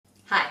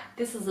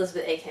this is Liz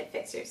with Egghead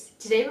Fixers.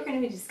 Today we're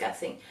going to be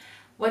discussing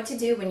what to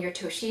do when your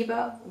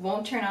Toshiba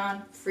won't turn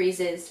on,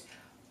 freezes,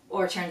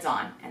 or turns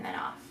on and then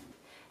off.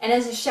 And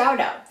as a shout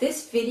out,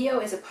 this video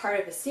is a part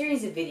of a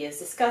series of videos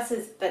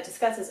that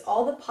discusses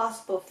all the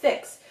possible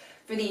fix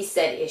for these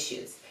said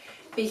issues.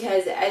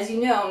 Because as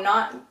you know,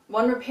 not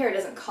one repair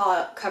doesn't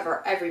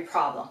cover every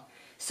problem.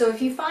 So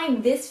if you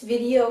find this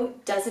video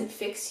doesn't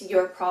fix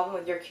your problem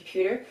with your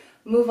computer,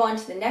 move on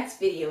to the next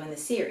video in the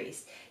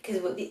series,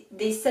 because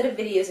these set of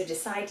videos are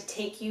designed to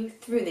take you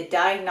through the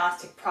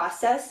diagnostic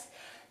process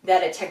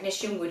that a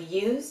technician would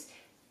use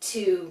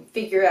to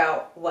figure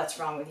out what's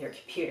wrong with your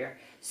computer.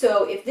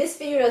 So if this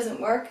video doesn't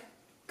work,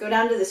 go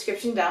down to the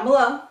description down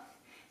below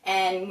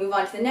and move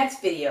on to the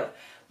next video,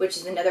 which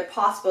is another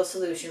possible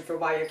solution for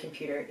why your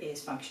computer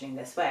is functioning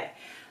this way.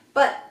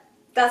 But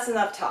that's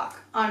enough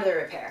talk. On to the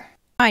repair.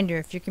 Reminder,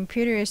 if your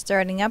computer is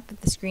starting up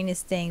but the screen is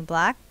staying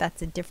black,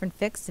 that's a different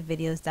fix. The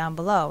video is down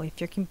below. If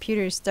your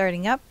computer is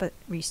starting up but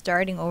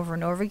restarting over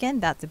and over again,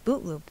 that's a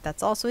boot loop.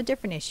 That's also a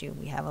different issue.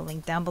 We have a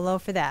link down below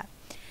for that.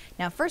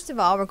 Now, first of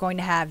all, we're going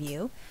to have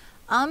you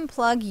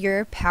unplug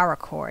your power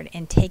cord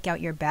and take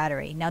out your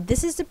battery. Now,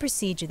 this is a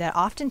procedure that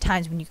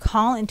oftentimes when you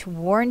call into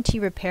warranty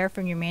repair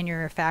from your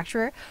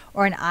manufacturer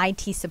or an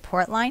IT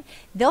support line,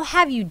 they'll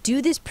have you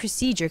do this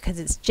procedure because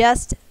it's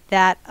just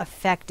that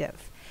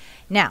effective.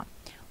 Now,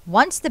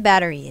 once the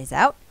battery is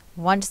out,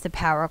 once the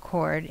power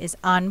cord is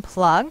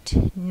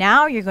unplugged,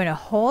 now you're going to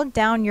hold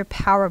down your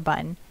power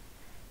button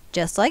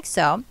just like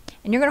so,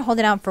 and you're going to hold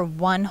it down for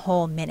 1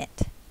 whole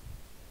minute.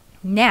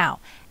 Now,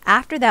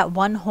 after that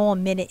 1 whole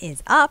minute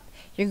is up,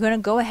 you're going to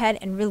go ahead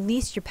and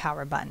release your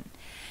power button.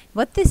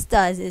 What this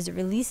does is it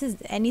releases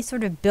any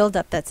sort of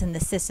buildup that's in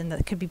the system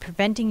that could be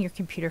preventing your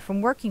computer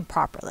from working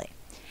properly.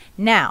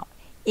 Now,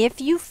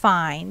 if you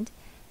find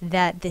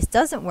that this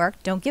doesn't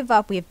work, don't give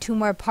up. We have 2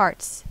 more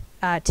parts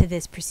to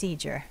this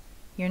procedure.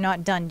 You're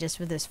not done just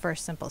with this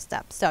first simple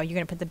step. So you're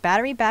going to put the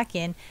battery back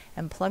in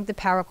and plug the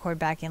power cord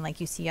back in like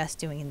you see us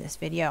doing in this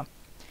video.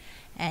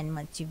 And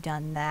once you've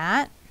done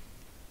that,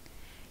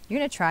 you're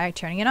going to try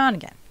turning it on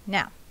again.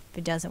 Now, if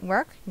it doesn't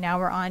work, now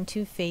we're on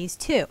to phase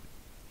 2.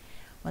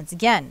 Once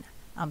again,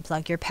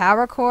 unplug your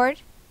power cord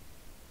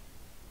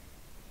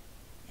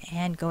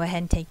and go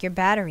ahead and take your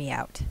battery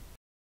out.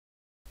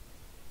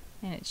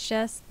 And it's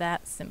just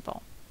that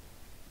simple.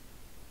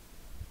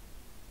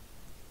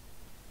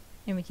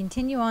 And we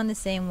continue on the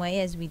same way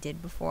as we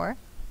did before.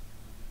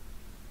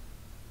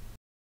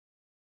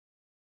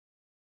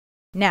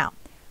 Now,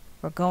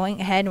 we're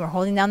going ahead and we're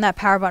holding down that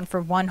power button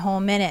for 1 whole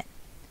minute.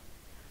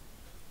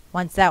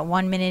 Once that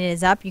 1 minute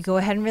is up, you go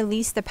ahead and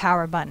release the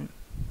power button.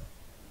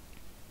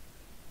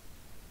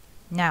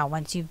 Now,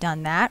 once you've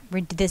done that,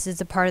 this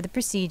is a part of the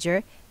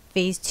procedure,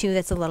 phase 2,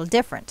 that's a little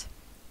different.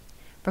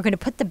 We're going to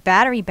put the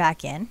battery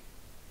back in,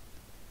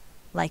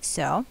 like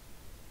so.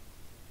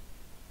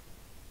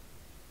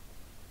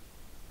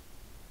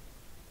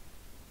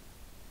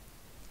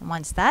 And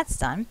once that's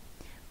done,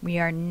 we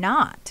are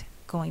not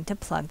going to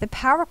plug the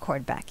power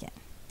cord back in.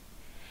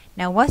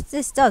 Now, what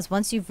this does,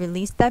 once you've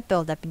released that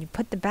buildup and you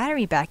put the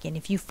battery back in,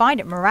 if you find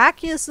it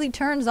miraculously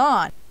turns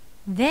on,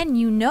 then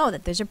you know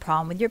that there's a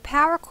problem with your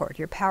power cord.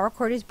 Your power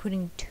cord is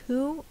putting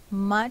too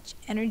much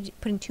energy,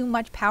 putting too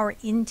much power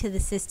into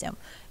the system,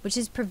 which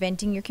is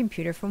preventing your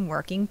computer from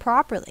working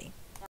properly.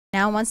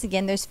 Now, once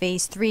again, there's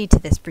phase 3 to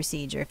this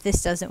procedure. If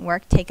this doesn't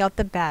work, take out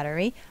the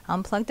battery,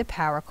 unplug the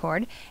power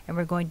cord, and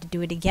we're going to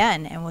do it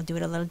again, and we'll do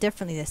it a little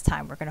differently this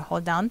time. We're going to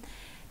hold down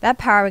that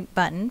power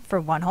button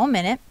for 1 whole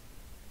minute,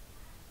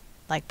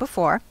 like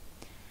before,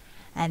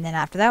 and then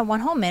after that 1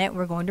 whole minute,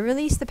 we're going to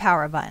release the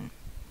power button.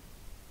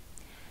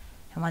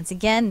 And once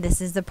again, this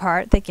is the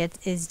part that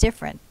is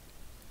different.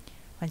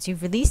 Once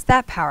you've released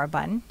that power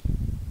button,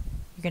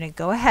 you're going to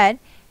go ahead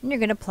and you're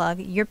going to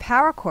plug your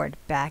power cord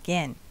back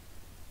in.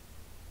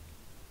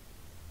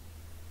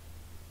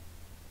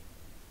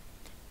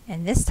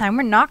 And this time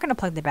we're not going to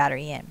plug the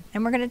battery in,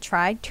 and we're going to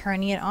try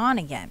turning it on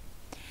again.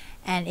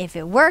 And if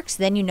it works,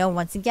 then you know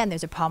once again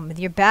there's a problem with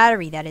your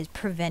battery that is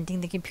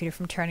preventing the computer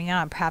from turning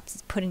on. Perhaps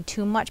it's putting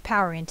too much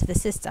power into the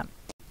system.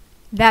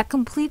 That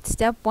completes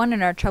step 1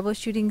 in our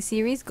troubleshooting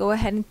series. Go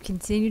ahead and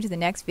continue to the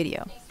next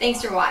video.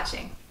 Thanks for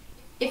watching.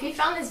 If you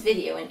found this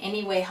video in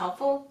any way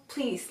helpful,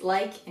 please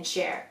like and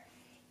share.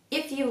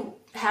 If you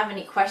have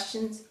any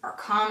questions or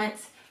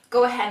comments,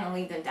 go ahead and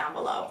leave them down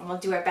below, and we'll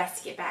do our best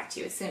to get back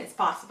to you as soon as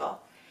possible.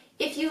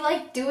 If you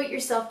like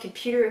do-it-yourself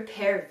computer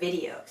repair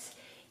videos,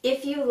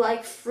 if you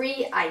like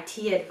free IT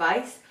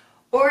advice,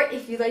 or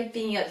if you like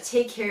being able to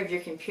take care of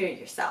your computer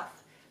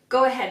yourself,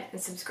 go ahead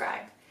and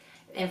subscribe.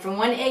 And from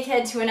one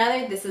egghead to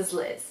another, this is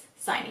Liz,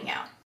 signing out.